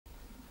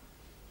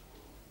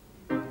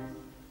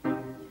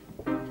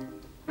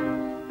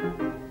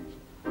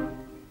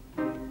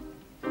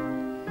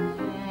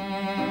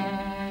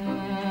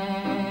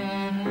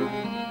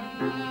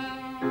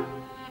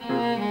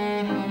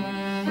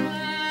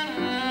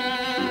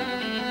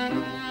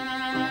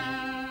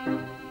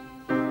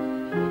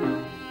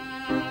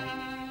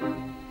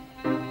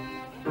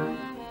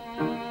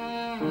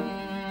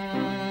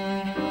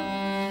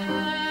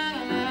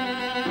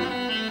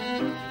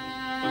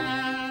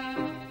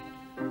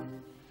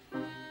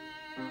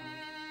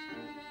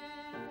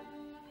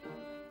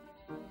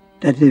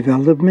The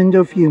development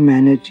of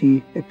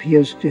humanity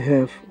appears to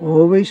have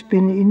always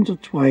been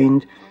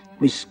intertwined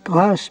with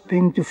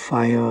grasping the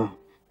fire,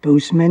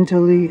 both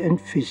mentally and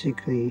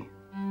physically.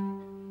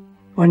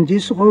 On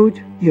this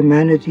road,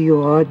 humanity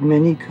wrought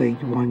many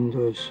great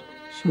wonders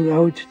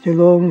throughout the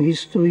long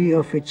history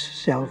of its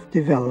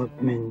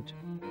self-development.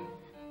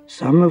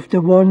 Some of the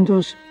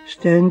wonders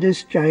stand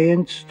as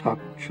giant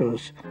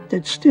structures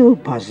that still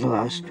puzzle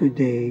us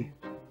today.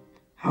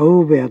 How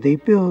were they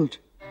built?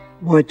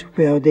 What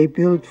were they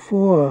built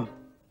for?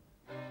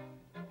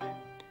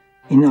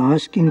 In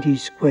asking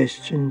these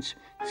questions,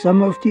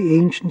 some of the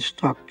ancient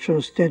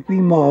structures that we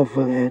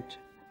marvel at,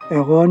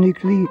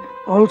 ironically,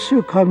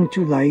 also come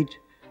to light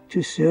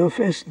to serve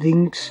as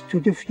links to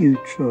the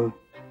future.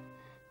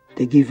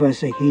 They give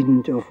us a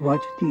hint of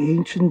what the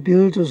ancient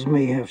builders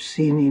may have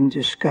seen in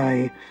the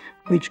sky,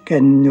 which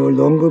can no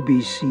longer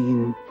be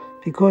seen,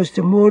 because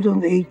the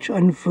modern age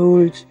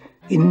unfolds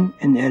in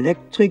an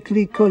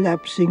electrically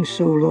collapsing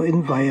solar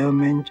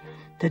environment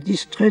that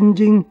is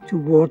trending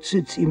towards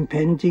its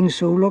impending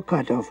solar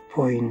cutoff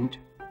point.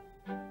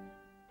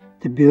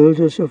 The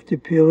builders of the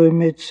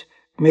pyramids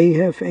may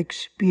have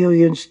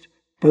experienced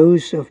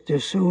both of the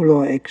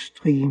solar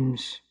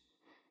extremes,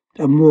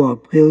 a more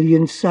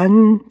brilliant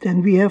sun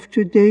than we have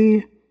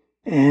today,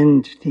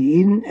 and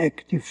the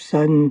inactive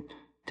sun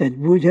that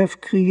would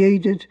have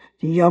created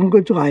the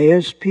Younger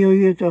Dryas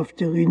period of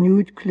the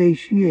renewed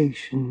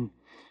glaciation,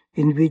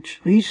 in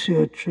which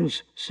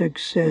researchers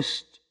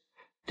suggest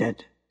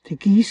that the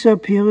Giza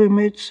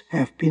pyramids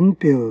have been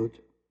built.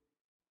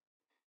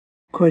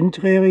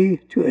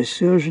 Contrary to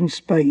assertions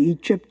by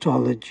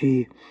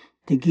Egyptology,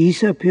 the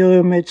Giza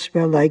pyramids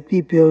were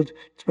likely built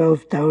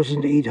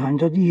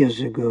 12,800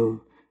 years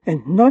ago,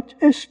 and not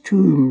as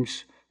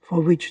tombs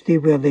for which they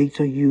were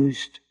later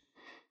used.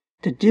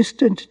 The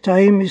distant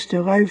time is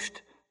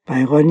derived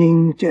by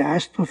running the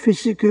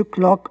astrophysical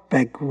clock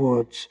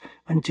backwards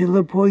until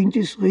a point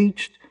is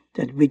reached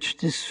at which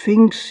the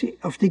sphinx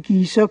of the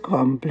Giza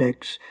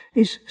complex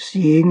is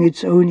seeing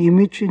its own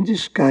image in the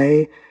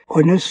sky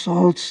on a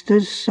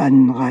solstice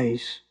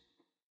sunrise.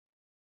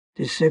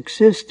 The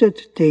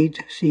suggested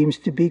date seems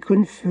to be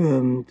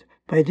confirmed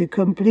by the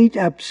complete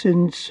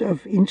absence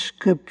of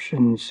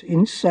inscriptions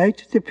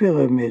inside the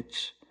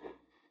pyramids.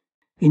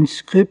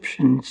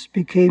 Inscriptions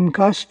became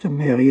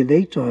customary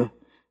later,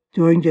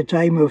 during the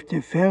time of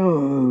the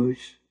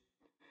pharaohs.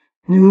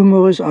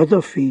 Numerous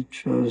other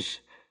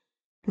features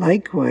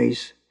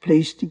likewise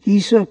placed the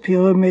Giza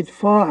pyramid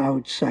far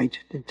outside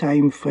the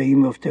time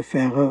frame of the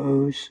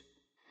pharaohs.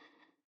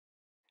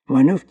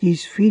 One of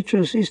these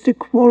features is the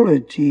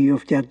quality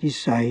of their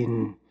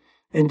design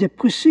and the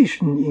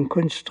precision in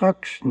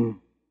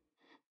construction.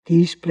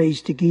 These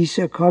place the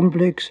Giza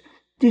complex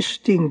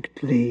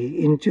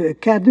distinctly into a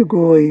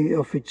category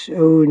of its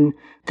own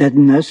that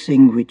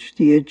nothing which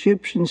the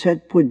Egyptians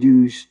had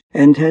produced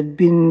and had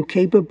been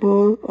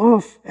capable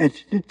of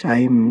at the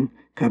time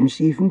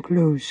comes even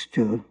close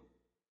to.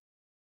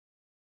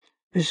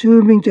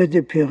 Assuming that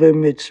the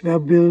pyramids were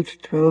built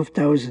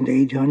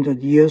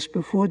 12,800 years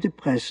before the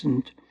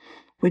present,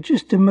 which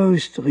is the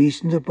most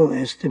reasonable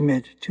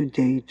estimate to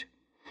date,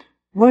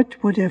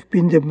 what would have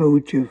been the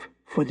motive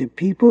for the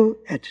people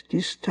at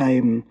this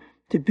time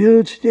to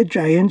build the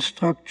giant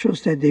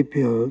structures that they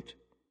built?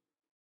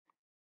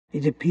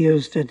 It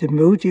appears that the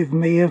motive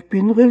may have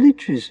been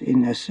religious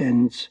in a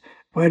sense,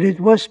 while it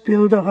was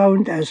built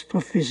around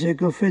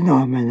astrophysical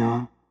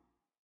phenomena.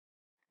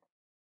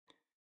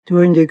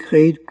 During the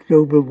Great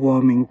Global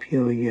Warming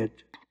period,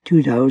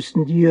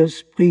 2,000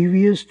 years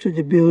previous to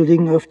the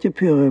building of the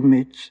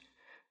pyramids,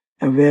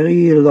 a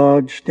very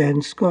large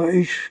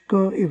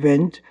Dansker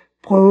event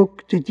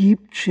broke the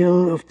deep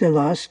chill of the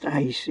last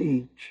ice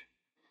age.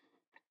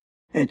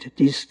 At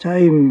this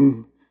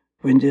time,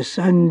 when the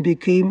sun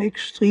became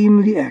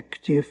extremely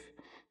active,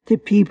 the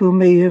people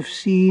may have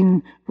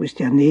seen with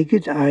their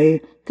naked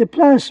eye the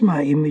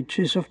plasma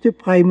images of the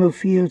primal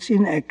fields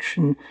in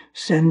action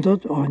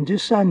centered on the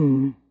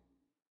sun.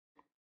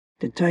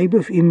 The type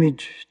of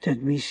image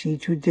that we see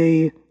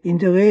today in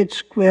the Red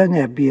Square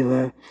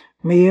Nebula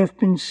may have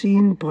been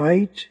seen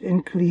bright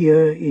and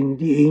clear in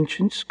the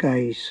ancient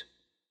skies.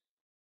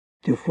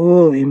 The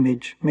full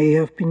image may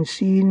have been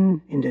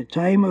seen in the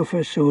time of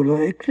a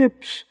solar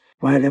eclipse,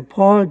 while a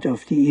part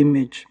of the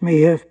image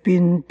may have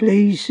been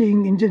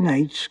blazing in the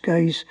night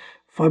skies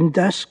from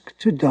dusk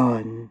to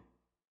dawn.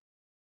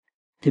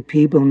 The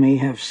people may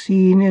have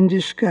seen in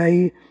the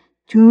sky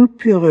two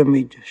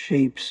pyramid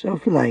shapes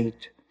of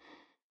light,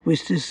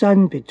 with the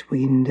sun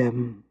between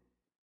them.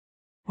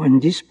 On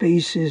this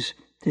basis,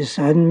 the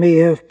sun may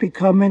have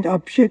become an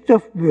object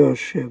of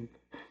worship,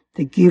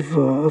 the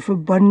giver of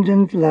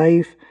abundant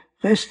life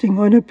resting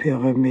on a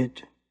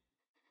pyramid.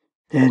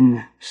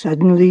 Then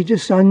suddenly the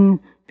sun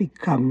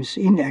becomes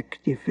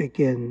inactive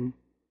again.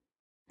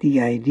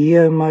 The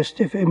idea must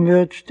have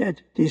emerged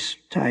at this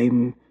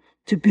time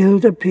to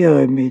build a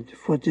pyramid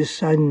for the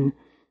sun,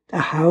 a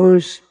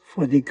house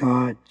for the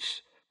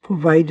gods,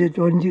 provided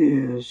on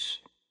the earth.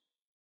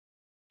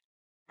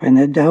 When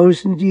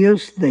 1,000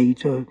 years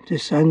later the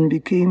sun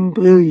became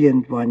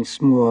brilliant once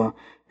more,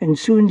 and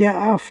soon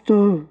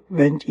thereafter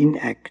went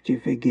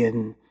inactive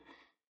again,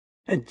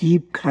 a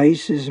deep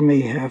crisis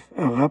may have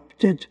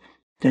erupted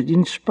that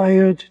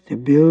inspired the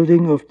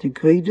building of the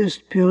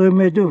greatest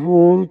pyramid of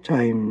all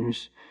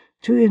times,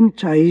 to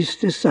entice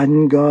the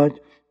sun god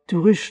to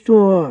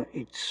restore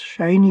its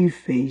shiny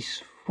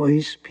face for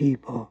his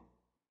people.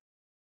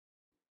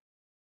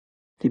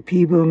 The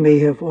people may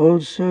have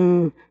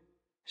also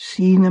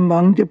seen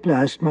among the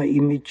plasma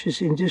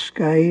images in the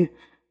sky,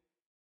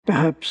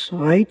 perhaps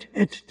right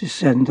at the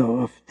center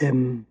of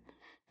them,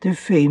 the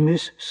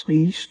famous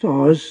 3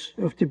 stars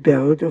of the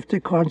belt of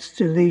the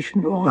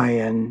constellation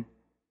Orion.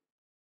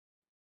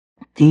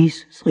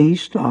 These 3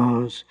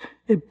 stars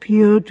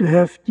appear to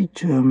have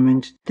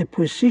determined the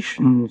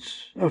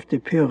positions of the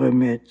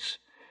pyramids,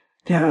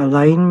 their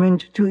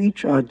alignment to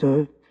each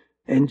other,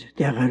 and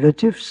their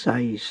relative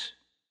size.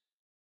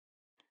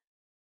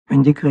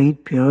 When the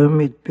Great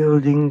Pyramid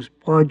Building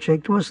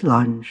project was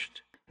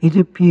launched, it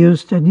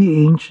appears that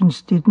the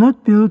ancients did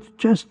not build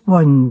just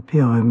one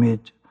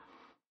pyramid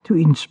to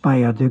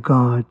inspire the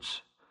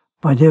gods,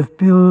 but have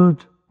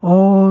built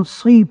all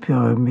 3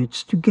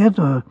 pyramids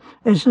together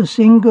as a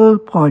single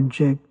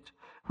project,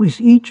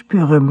 with each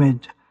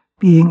pyramid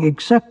being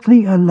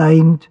exactly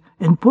aligned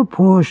and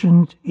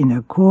proportioned in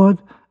accord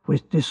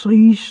with the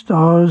 3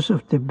 stars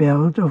of the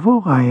belt of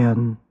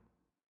Orion.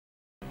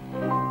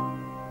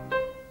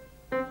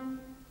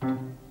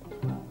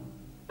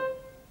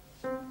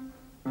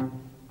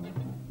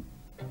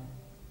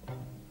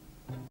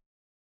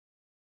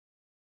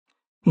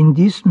 In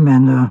this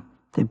manner,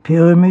 the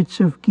pyramids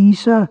of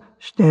Giza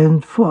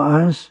stand for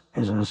us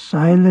as a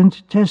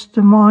silent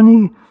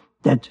testimony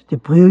that the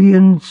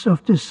brilliance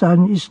of the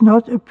sun is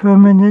not a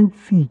permanent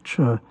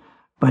feature,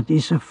 but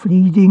is a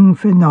fleeting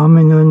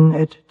phenomenon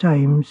at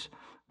times,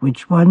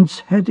 which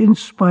once had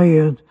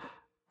inspired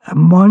a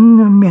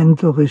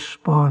monumental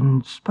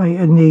response by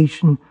a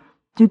nation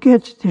to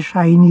get the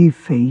shiny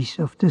face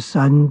of the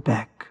sun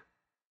back.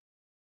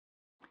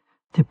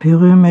 The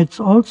pyramids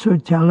also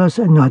tell us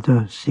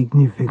another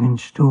significant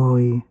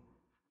story.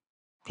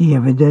 The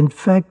evident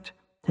fact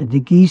that the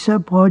Giza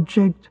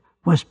project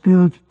was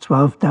built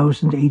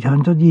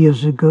 12,800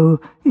 years ago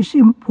is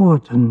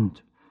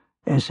important,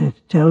 as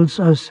it tells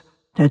us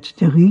that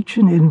the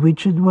region in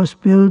which it was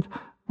built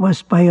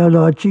was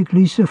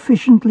biologically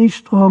sufficiently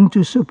strong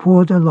to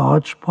support a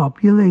large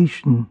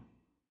population.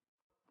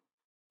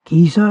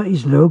 Giza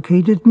is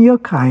located near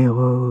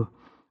Cairo,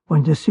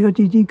 on the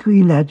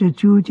 30-degree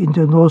latitude in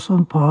the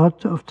northern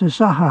part of the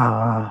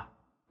Sahara.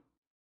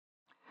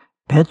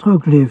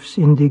 Petroglyphs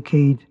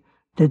indicate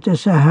that the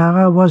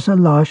Sahara was a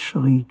lush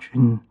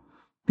region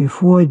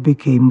before it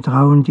became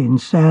drowned in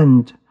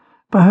sand,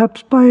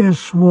 perhaps by a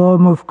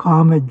swarm of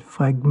comet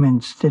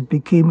fragments that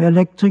became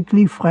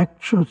electrically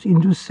fractured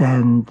into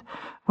sand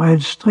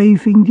while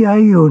strafing the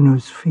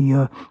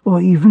ionosphere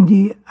or even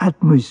the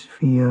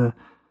atmosphere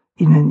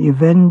in an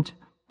event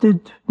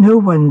that no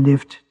one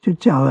lived to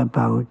tell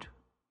about.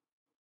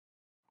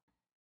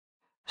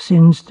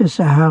 Since the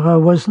Sahara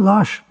was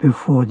lush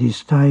before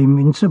this time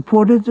and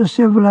supported a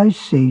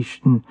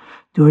civilization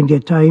during the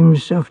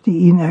times of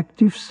the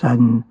inactive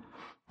sun,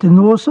 the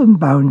northern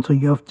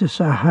boundary of the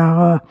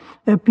Sahara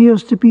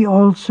appears to be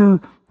also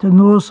the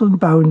northern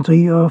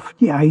boundary of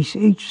the Ice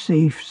Age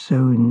safe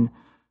zone,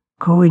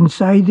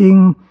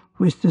 coinciding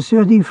with the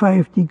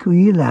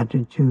 35-degree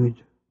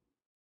latitude.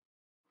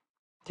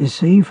 The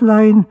safe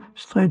line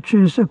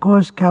stretches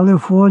across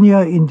California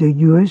in the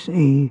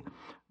USA,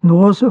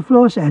 north of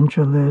Los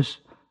Angeles,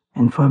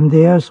 and from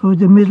there through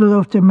the middle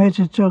of the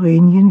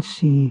Mediterranean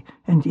Sea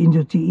and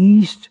into the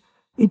east.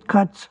 It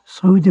cuts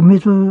through the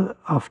middle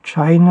of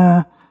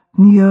China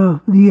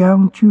near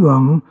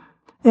Liangchuang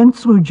and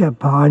through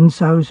Japan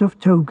south of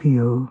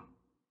Tokyo.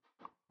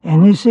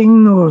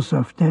 Anything north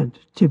of that,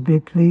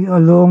 typically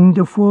along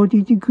the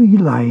 40-degree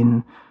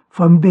line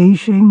from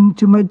Beijing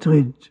to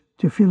Madrid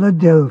to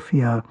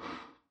Philadelphia,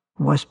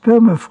 was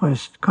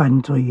permafrost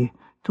country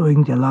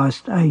during the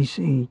last ice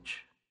age.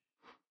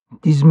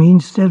 This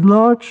means that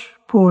large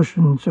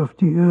portions of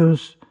the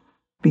Earth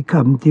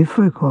become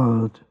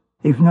difficult,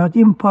 if not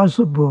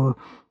impossible,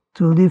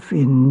 to live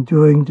in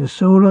during the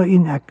solar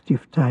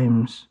inactive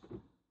times.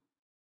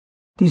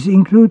 This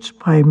includes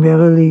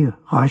primarily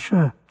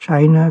Russia,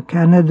 China,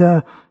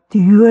 Canada, the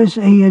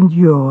USA, and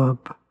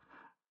Europe,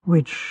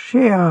 which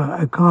share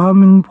a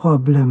common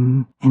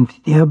problem and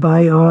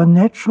thereby are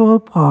natural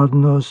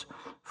partners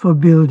for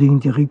building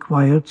the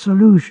required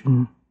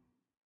solution.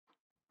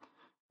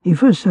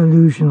 If a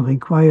solution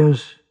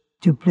requires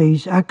to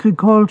place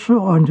agriculture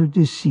onto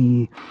the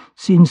sea,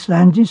 since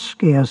land is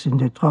scarce in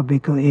the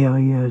tropical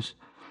areas,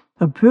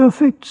 a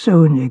perfect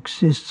zone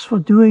exists for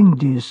doing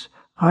this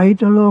right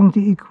along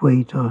the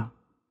equator.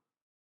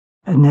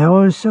 A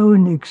narrow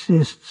zone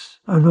exists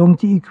along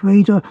the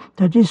equator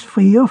that is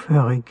free of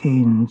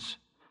hurricanes.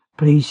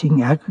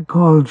 Placing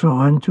agriculture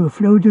onto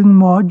floating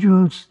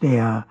modules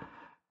there,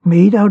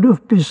 made out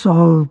of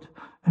basalt,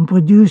 and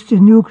produce the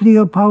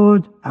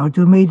nuclear-powered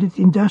automated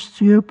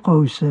industrial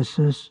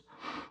processes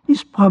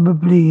is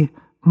probably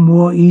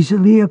more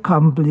easily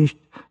accomplished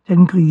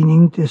than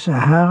greening the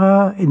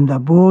Sahara in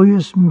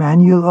laborious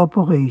manual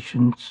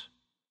operations.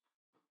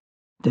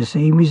 The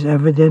same is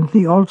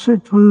evidently also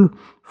true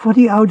for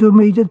the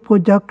automated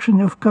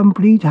production of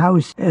complete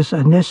houses as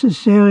a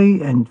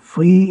necessary and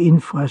free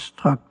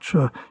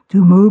infrastructure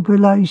to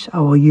mobilize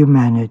our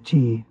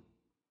humanity.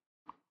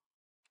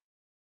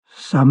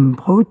 Some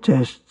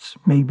protests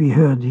may be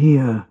heard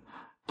here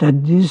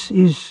that this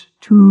is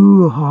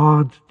too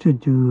hard to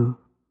do.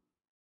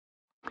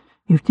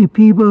 If the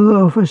people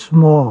of a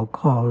small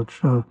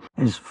culture,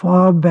 as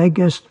far back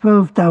as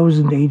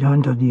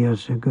 12,800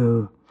 years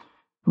ago,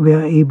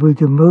 were able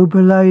to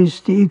mobilize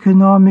the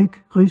economic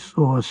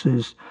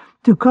resources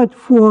to cut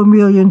 4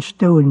 million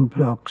stone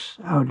blocks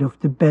out of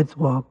the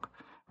bedrock,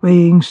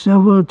 weighing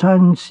several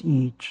tons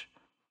each,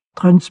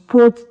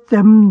 transport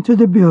them to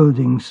the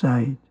building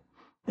site,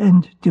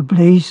 and to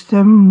place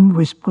them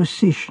with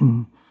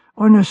precision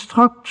on a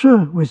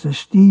structure with a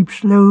steep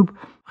slope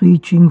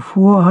reaching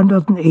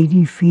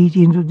 480 feet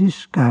into the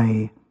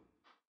sky.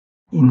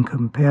 In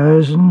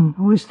comparison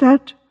with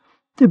that,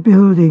 the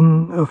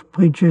building of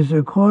bridges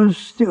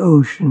across the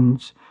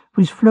oceans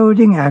with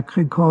floating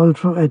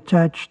agriculture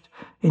attached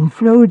in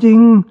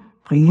floating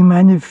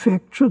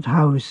pre-manufactured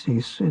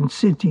houses and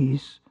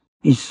cities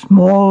is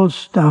small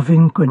stuff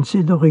in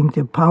considering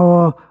the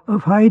power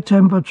of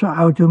high-temperature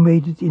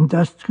automated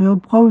industrial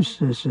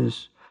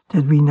processes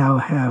that we now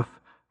have,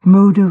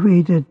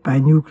 motivated by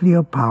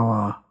nuclear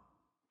power.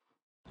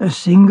 A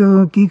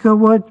single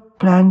gigawatt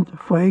plant,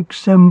 for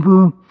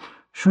example,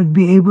 should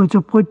be able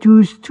to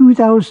produce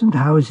 2,000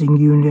 housing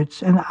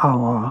units an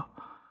hour.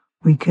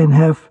 We can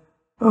have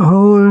a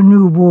whole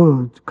new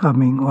world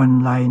coming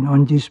online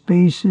on this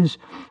basis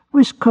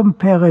with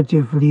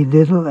comparatively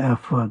little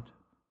effort.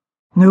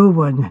 No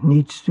one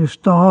needs to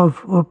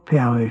starve or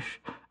perish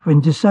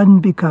when the sun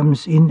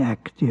becomes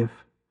inactive.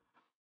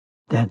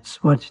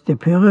 That's what the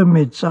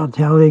pyramids are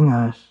telling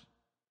us.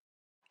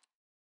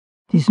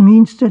 This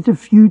means that the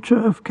future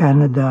of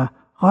Canada,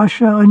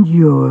 Russia and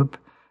Europe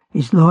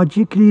is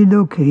logically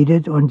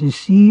located on the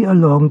sea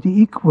along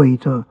the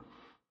equator,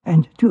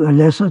 and to a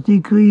lesser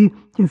degree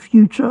the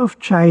future of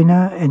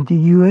China and the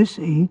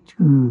USA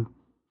too.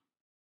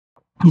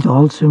 It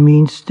also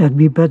means that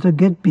we better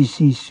get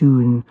busy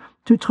soon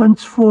to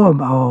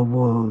transform our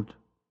world.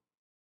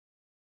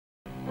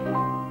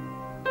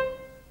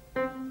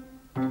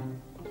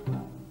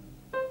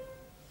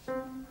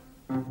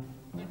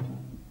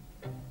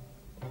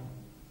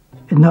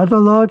 Another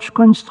large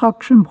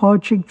construction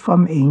project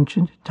from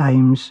ancient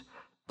times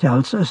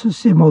tells us a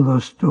similar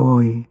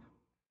story.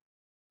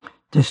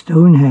 The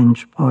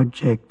Stonehenge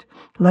project,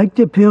 like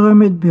the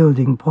pyramid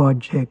building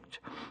project,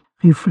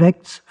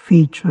 reflects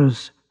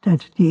features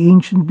that the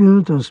ancient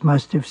builders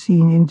must have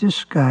seen in the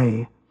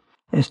sky,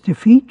 as the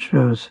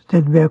features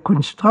that were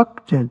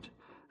constructed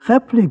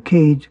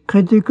replicate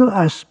critical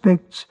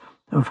aspects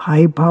of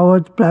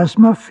high-powered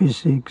plasma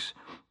physics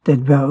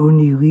that were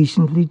only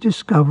recently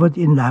discovered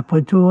in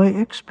laboratory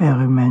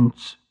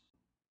experiments.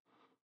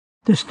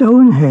 The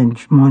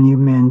Stonehenge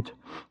monument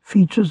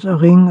features a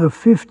ring of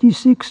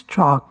 56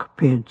 chalk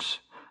pits,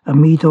 a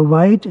meter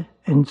wide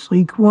and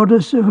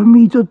 3/4 of a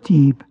meter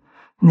deep,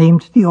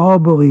 named the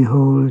Aubrey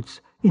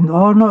holes in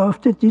honor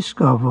of the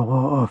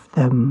discoverer of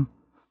them.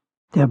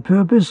 Their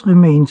purpose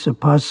remains a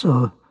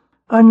puzzle,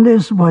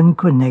 unless one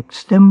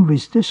connects them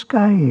with the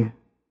sky.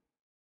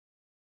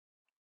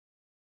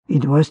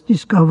 It was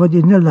discovered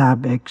in a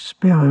lab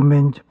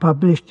experiment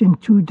published in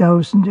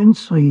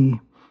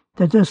 2003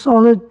 that a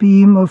solid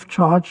beam of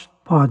charged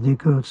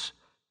particles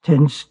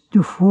tends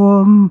to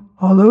form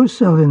hollow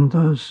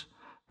cylinders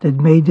that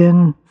may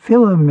then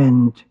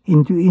filament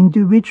into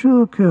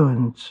individual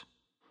currents.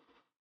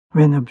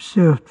 When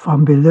observed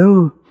from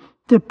below,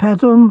 the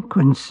pattern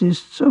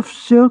consists of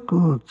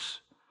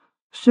circles,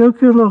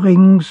 circular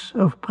rings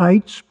of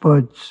bright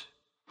spots,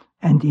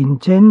 and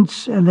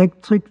intense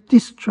electric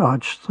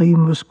discharge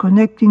streamers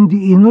connecting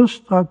the inner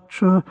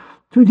structure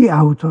to the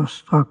outer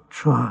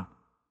structure.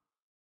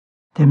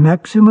 The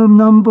maximum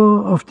number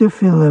of the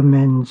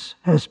filaments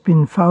has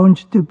been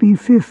found to be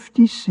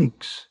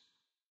 56.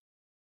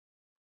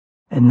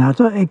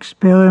 Another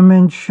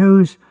experiment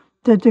shows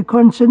that the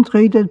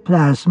concentrated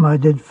plasma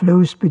that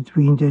flows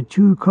between the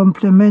two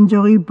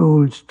complementary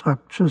bowl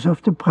structures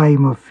of the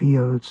primer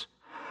fields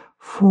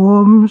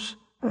forms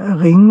a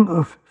ring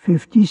of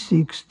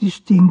 56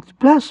 distinct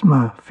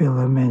plasma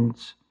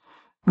filaments,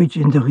 which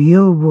in the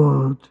real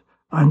world,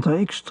 under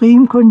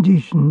extreme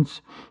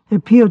conditions,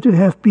 appear to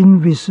have been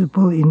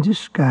visible in the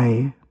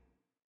sky.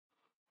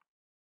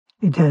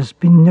 It has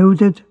been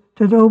noted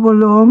that over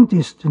long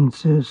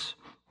distances,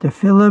 the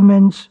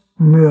filaments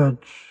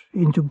merge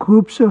into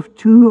groups of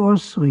 2 or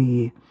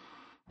 3,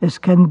 as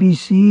can be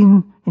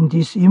seen in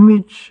this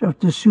image of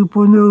the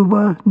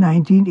supernova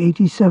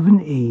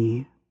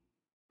 1987A.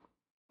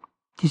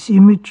 This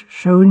image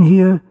shown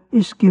here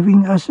is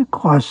giving us a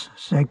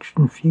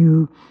cross-section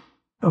view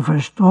of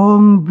a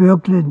strong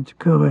Birkeland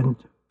current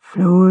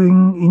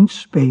flowing in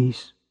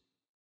space.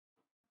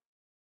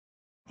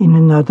 In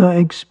another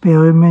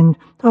experiment,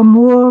 a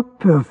more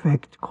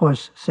perfect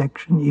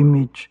cross-section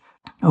image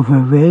of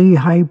a very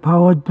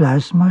high-powered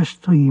plasma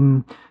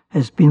stream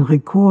has been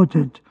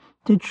recorded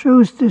that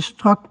shows the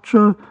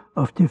structure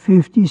of the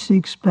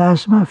 56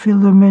 plasma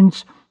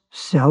filaments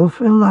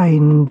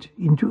self-aligned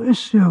into a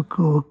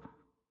circle,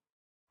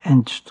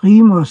 and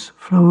streamers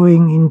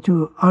flowing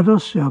into other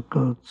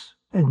circles,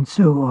 and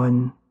so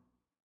on.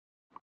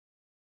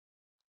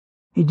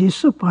 It is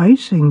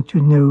surprising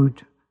to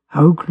note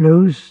how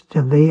close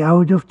the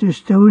layout of the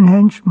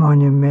Stonehenge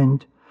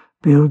monument,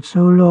 built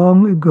so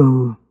long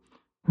ago,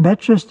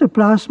 matches the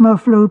plasma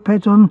flow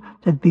pattern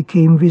that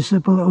became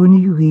visible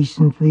only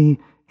recently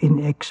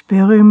in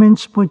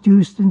experiments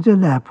produced in the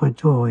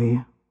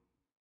laboratory.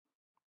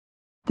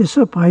 The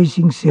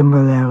surprising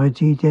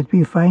similarity that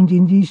we find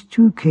in these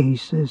two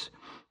cases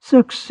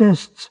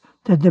suggests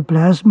that the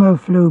plasma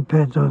flow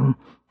pattern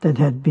that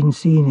had been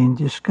seen in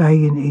the sky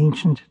in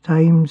ancient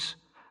times,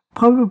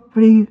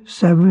 probably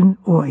 7,000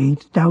 or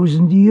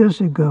 8,000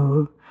 years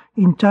ago,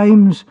 in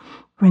times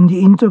when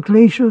the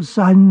interglacial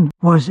sun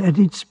was at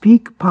its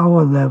peak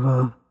power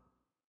level.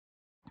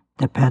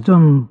 The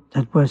pattern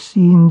that was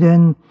seen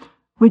then,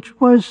 which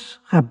was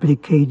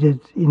replicated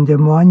in the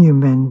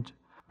monument,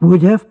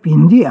 would have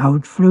been the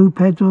outflow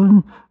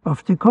pattern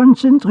of the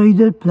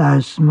concentrated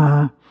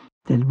plasma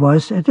that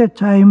was at the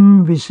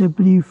time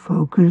visibly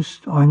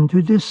focused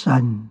onto the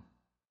sun.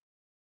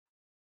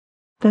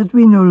 That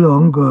we no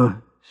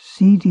longer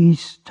see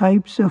these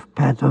types of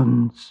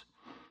patterns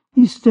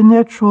is the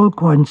natural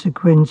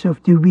consequence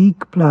of the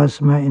weak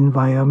plasma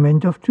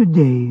environment of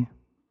today.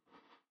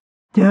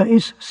 There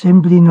is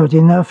simply not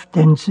enough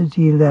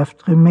density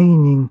left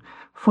remaining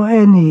for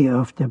any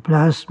of the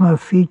plasma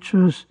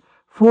features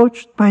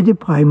forged by the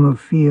primal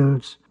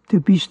fields to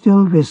be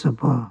still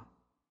visible.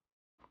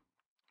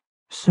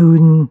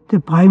 Soon the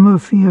primal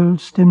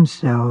fields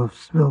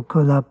themselves will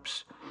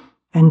collapse,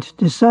 and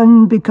the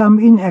sun become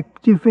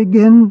inactive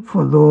again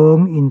for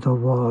long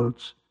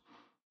intervals,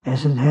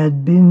 as it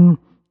had been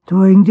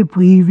during the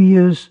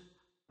previous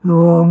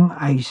long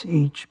Ice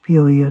Age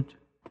period.